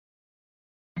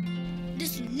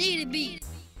This need to be.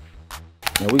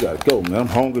 Man, we gotta go, man. I'm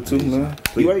hungry too, man.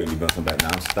 Please bring me back some back now.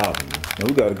 I'm starving, man. Man,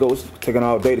 we gotta go. It's taking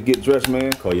all day to get dressed,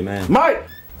 man. Call your man. Mike!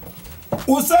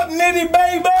 What's up, Nitty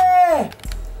baby?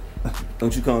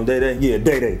 Don't you call him Day Day? Yeah,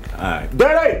 Day Day. Alright. Day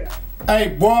Day! Hey,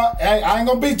 boy, hey, I ain't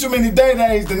gonna be too many Day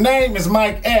Days. The name is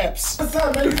Mike Epps. What's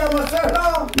up, man? You got my shirt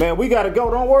on? Man, we gotta go.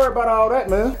 Don't worry about all that,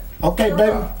 man. Okay,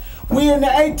 baby. We in the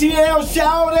ATL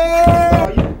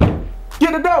shouting.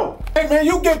 Get the dough. Hey, man,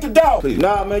 you get the dough. Please.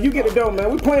 Nah, man, you get the dough,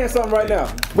 man. We playing something right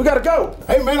now. We gotta go.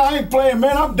 Hey, man, I ain't playing,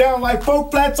 man. I'm down like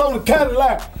 4 flats on the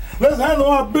Cadillac. Let's handle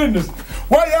our business.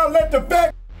 Why y'all let the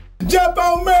fat jump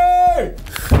on me?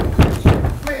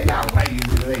 Man, y'all lazy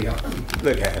today.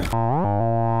 Look at him.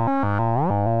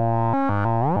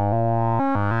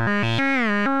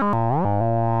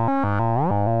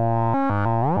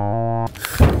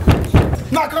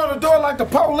 Knock on the door like the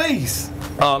police.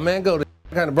 Oh man, go to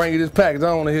I gotta bring you this package. I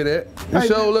don't wanna hear that. You hey,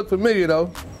 sure man. look familiar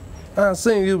though. I've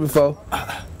seen you before.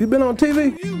 You been on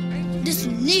TV? This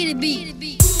need to be.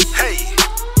 Hey,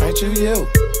 Ain't you?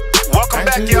 welcome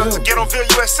back, y'all, to Get on Ville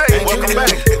USA. Welcome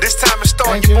back. This time it's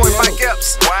starring your boy Mike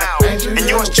Epps. Wow. And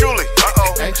yours truly.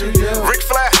 Rick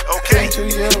Flair. Okay.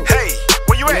 Hey,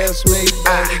 where you at? Yes, me,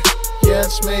 baby.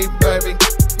 Yes, me, baby.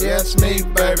 Yes, me,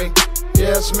 baby.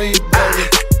 Yes, me, baby.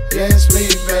 Yes, me,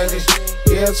 baby.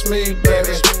 Yes, me,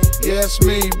 baby. Yes,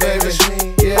 me, baby.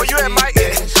 Where you at, Mike?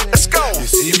 Let's go. You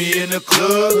see me in the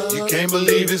club, you can't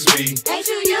believe it's me. Ain't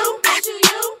you? Ain't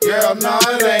you? Girl, no,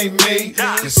 it ain't me.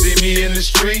 You see me in the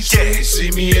streets, you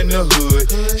see me in the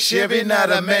hood. Chevy,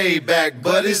 not a Maybach,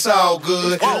 but it's all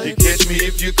good. You catch me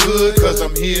if you could, cause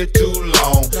I'm here too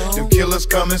long. Them killers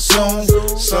coming soon,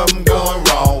 something going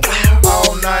wrong.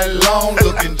 All night long,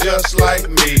 looking just like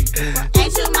me.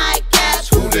 Ain't you Mike Epps?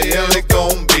 Who the hell it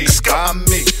gon' be? I'm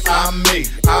me,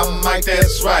 I'm Mike,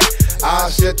 that's right. I'll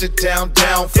shut your town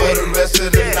down for the rest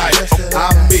of the night.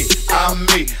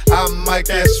 I'm Mike,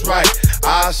 that's right.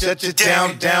 I'll shut your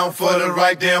town down for the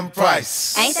right damn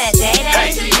price. Ain't that Day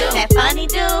Day? That funny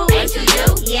dude? Ain't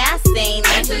you? Yeah, I seen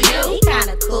him. Ain't you? He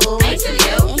kinda cool. Ain't you?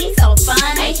 And he so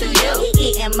fun. Ain't you?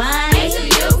 He getting money. Ain't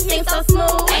you? Seems so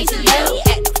smooth. Ain't you? He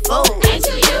act a fool. Ain't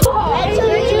you? Ain't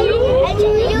you?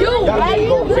 Right?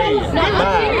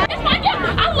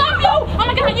 I love you. Oh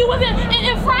my God, you was in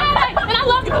Friday, and I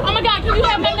love you. Oh my God, can you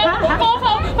have my number?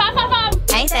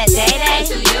 44555. Ain't that Day Day?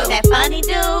 That funny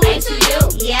dude? Ain't you?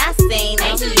 Yeah, I seen him.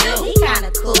 Ain't you? He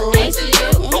kinda cool. Ain't you?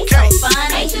 And he so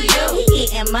fun. Ain't you? He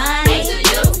getting money. Ain't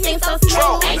you? Seems so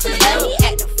smooth. Ain't you? He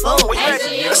act a fool. Ain't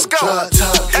you? Let's go.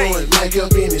 Top going, Mike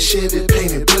up in the Chevy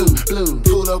painted blue.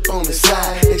 Pulled up on the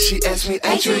side and she asked me,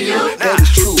 ain't you? That is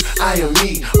true, I am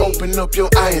me. Open up your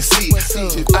eye and see.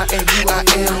 If I ain't you, I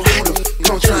am who the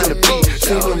f I'm trying to be.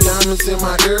 See them diamonds in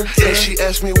my ear and she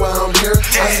asked me why I'm here.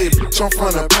 I said, bitch, I'm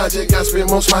from the project, I spend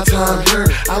most of my time here.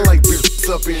 I like bitches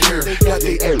up in here. Got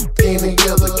they game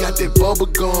together, got that bubble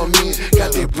gum in,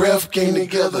 got that breath game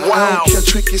together. I don't care,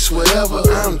 trick, it's whatever.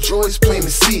 I'm Joyce plain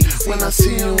to see. When I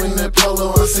see you in that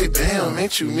polo, I say, damn,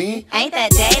 ain't you me? Ain't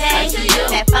that Day Day?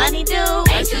 That funny dude?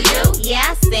 Ain't you? Yeah,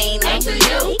 I seen him. Ain't you?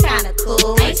 He kinda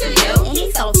cool. Ain't you? And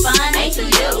he so fun. Ain't you?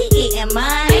 He getting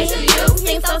money. Ain't you?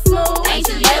 Seems so smooth. Ain't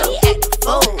you? He act a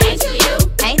fool. Ain't you?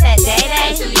 Ain't that Day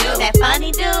Day? That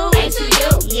funny dude? Ain't you?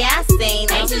 Yeah, I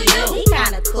seen him. Ain't you? He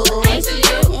kinda cool. Ain't you?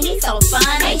 And he so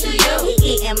fun. Ain't you?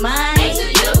 He getting money.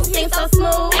 Ain't you? Seems so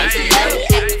smooth. Ain't you? He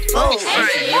act a fool.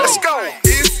 Let's go.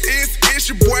 It's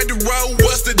your boy Dorrough,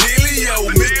 what's the dealio?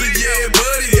 Mr. Yeah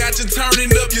Buddy, got you turning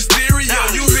up your stereo.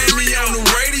 You hear me on the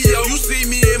radio, you see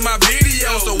me in my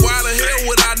video. So why the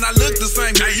hell would I not look the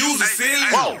same? They use a silly.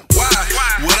 Why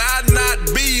would I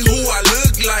not be who I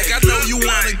look like? I know you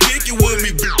wanna kick it with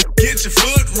me, get your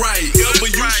foot right. But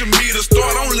you should meet a star,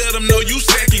 don't let them know you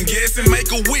second guessing.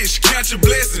 Make a wish, count your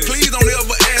blessings. Please don't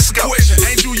ever ask a question.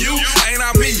 Ain't you? Ain't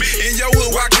I me? In your hood,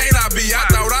 why can't I be? I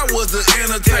thought I was an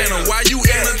entertainer. Why you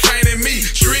entertaining me?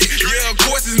 Trick, yeah, of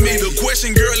course it's me. The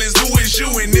question, girl, is who is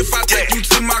you? And if I take you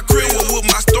to my crib, what would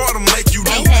my starter make you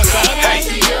do? Ain't that Day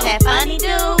Day? That funny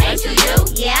dude? Ain't you?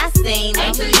 Yeah, I seen him.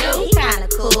 Ain't you? He kinda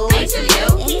cool. Ain't you?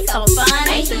 And he so fun.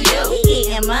 Ain't you? He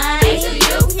getting money. Ain't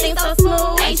you? Seems so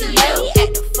smooth. Ain't you? He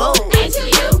act a fool. Ain't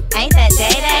you? Ain't that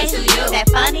Day Day? That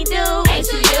funny dude? Ain't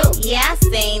you? Yeah, I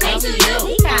seen him. Ain't you?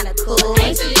 He kinda cool.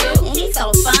 Ain't you? And he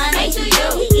so fun. Ain't you?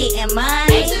 He getting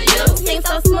money. Ain't you? Seems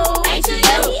so smooth. Ain't you? He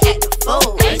act a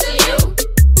fool. Ain't you?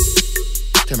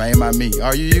 Tell me, am I me?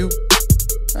 Are you?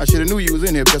 I shoulda knew you was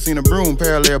in here because I seen a broom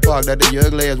parallel parked out there, you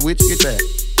ugly ass witch. Get back.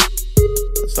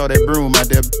 I saw that broom out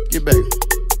there. Get back.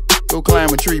 Go climb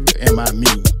a tree. Am I me?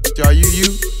 Are you?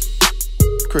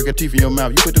 Crooked teeth in your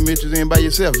mouth. You put them bitches in by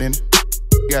yourself, then.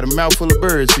 You got a mouth full of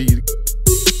bird seed.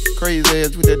 Crazy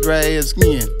ass with that dry ass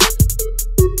skin.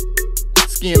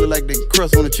 Skin look like the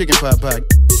crust on a chicken pot pie.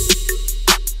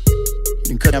 You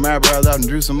can cut them eyebrows out and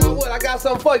drew some more. You know what? I got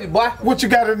something for you, boy. What you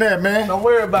got in there, man? Don't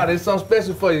worry about it. It's something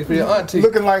special for you, for your auntie.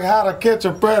 Looking like how to catch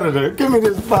a predator. Give me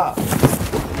this box.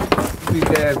 Big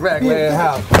ass rack land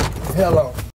house. Hell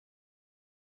on.